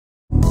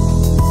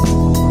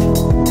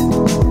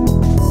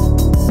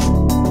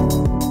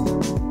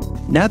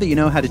Now that you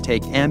know how to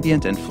take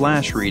ambient and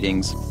flash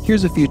readings,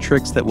 here's a few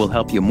tricks that will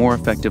help you more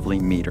effectively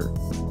meter.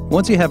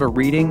 Once you have a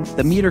reading,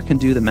 the meter can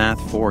do the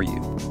math for you.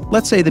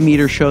 Let's say the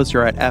meter shows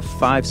you're at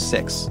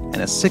f5.6 and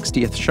a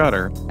 60th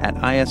shutter at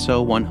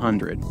ISO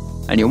 100,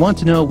 and you want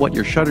to know what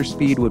your shutter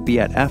speed would be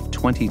at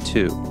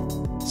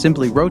f22.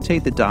 Simply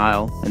rotate the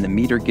dial and the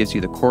meter gives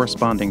you the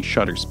corresponding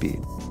shutter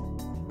speed.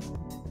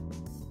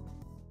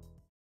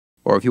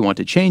 Or if you want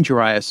to change your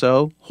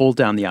ISO, hold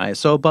down the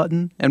ISO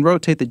button and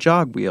rotate the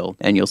jog wheel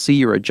and you'll see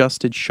your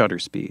adjusted shutter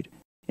speed.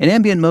 In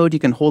ambient mode, you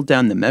can hold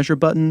down the measure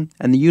button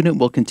and the unit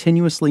will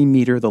continuously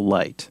meter the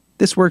light.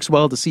 This works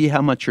well to see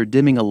how much you're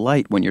dimming a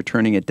light when you're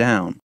turning it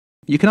down.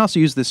 You can also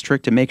use this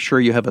trick to make sure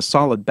you have a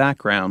solid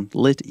background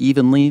lit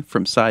evenly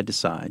from side to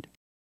side.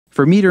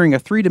 For metering a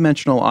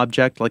three-dimensional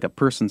object like a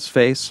person's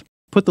face,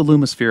 put the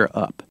lumisphere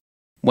up.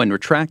 When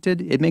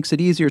retracted, it makes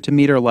it easier to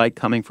meter light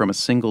coming from a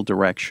single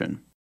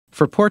direction.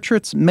 For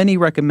portraits, many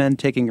recommend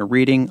taking a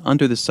reading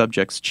under the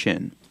subject's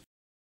chin.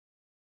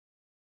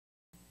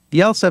 The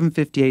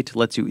L758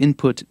 lets you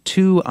input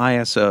 2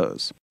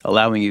 ISOs,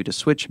 allowing you to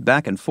switch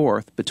back and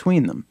forth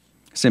between them.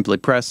 Simply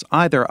press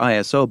either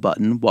ISO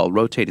button while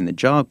rotating the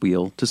jog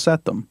wheel to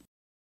set them.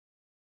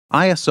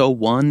 ISO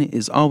 1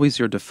 is always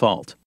your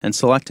default, and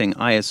selecting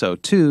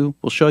ISO 2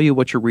 will show you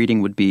what your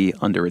reading would be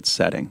under its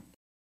setting.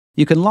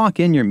 You can lock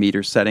in your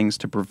meter settings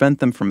to prevent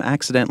them from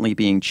accidentally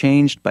being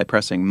changed by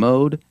pressing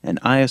Mode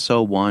and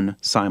ISO 1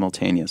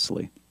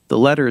 simultaneously. The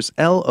letters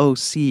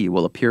LOC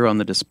will appear on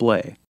the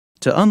display.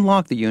 To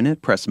unlock the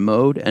unit, press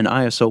Mode and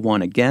ISO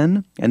 1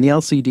 again, and the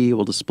LCD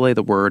will display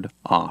the word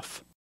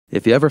Off.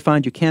 If you ever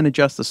find you can't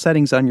adjust the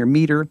settings on your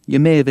meter, you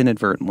may have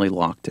inadvertently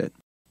locked it.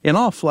 In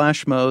all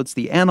flash modes,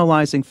 the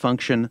analyzing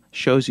function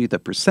shows you the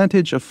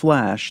percentage of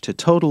flash to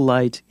total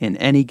light in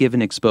any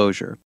given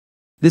exposure.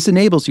 This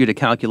enables you to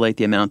calculate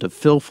the amount of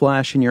fill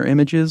flash in your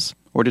images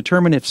or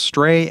determine if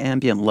stray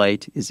ambient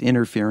light is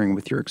interfering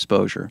with your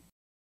exposure.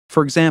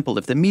 For example,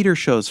 if the meter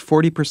shows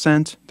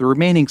 40%, the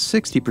remaining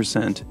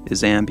 60%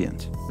 is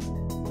ambient.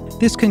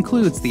 This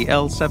concludes the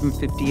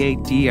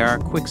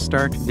L758DR Quick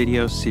Start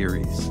video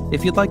series.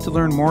 If you'd like to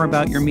learn more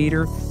about your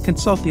meter,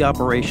 consult the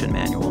operation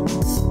manual.